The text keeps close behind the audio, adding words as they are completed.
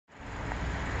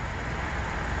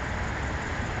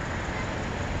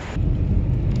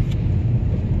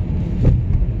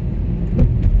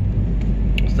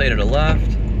stay to the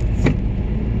left.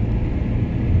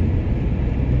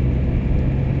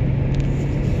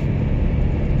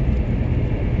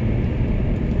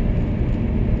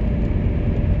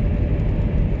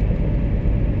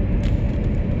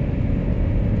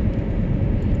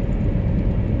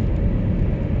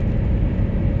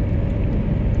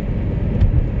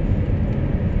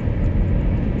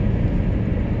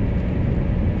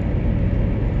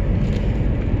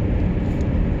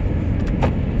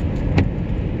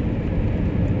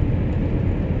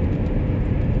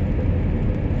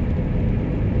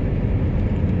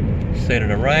 Stay to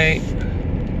the right.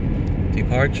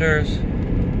 Departures.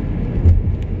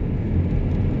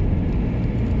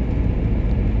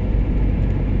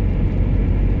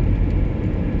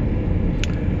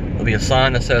 There'll be a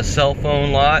sign that says cell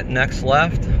phone lot, next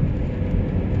left.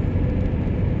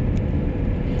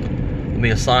 There'll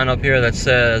be a sign up here that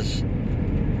says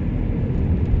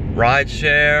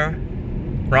rideshare,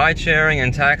 ride sharing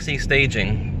and taxi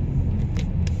staging.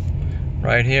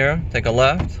 Right here, take a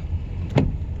left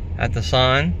at the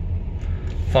sign.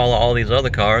 Follow all these other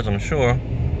cars, I'm sure.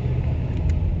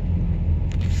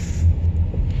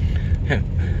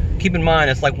 Keep in mind,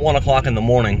 it's like 1 o'clock in the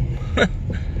morning.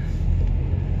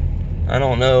 I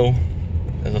don't know.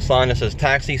 There's a sign that says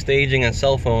taxi staging and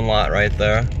cell phone lot right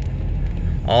there.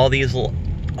 All these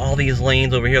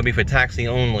lanes over here will be for taxi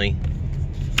only.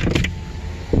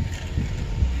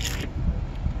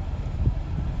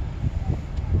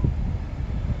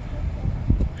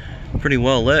 Pretty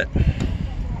well lit.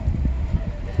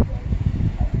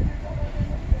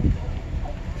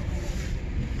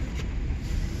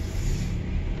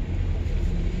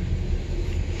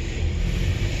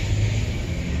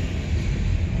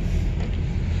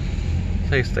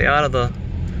 Say, stay out of the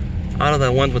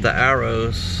ones with the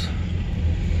arrows.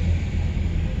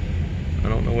 I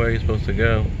don't know where you're supposed to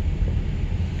go.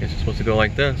 Guess you're supposed to go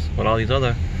like this, but all these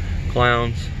other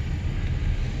clowns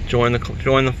join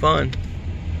the fun.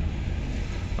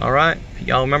 All right,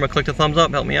 y'all remember, click the thumbs up,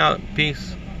 help me out.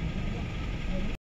 Peace.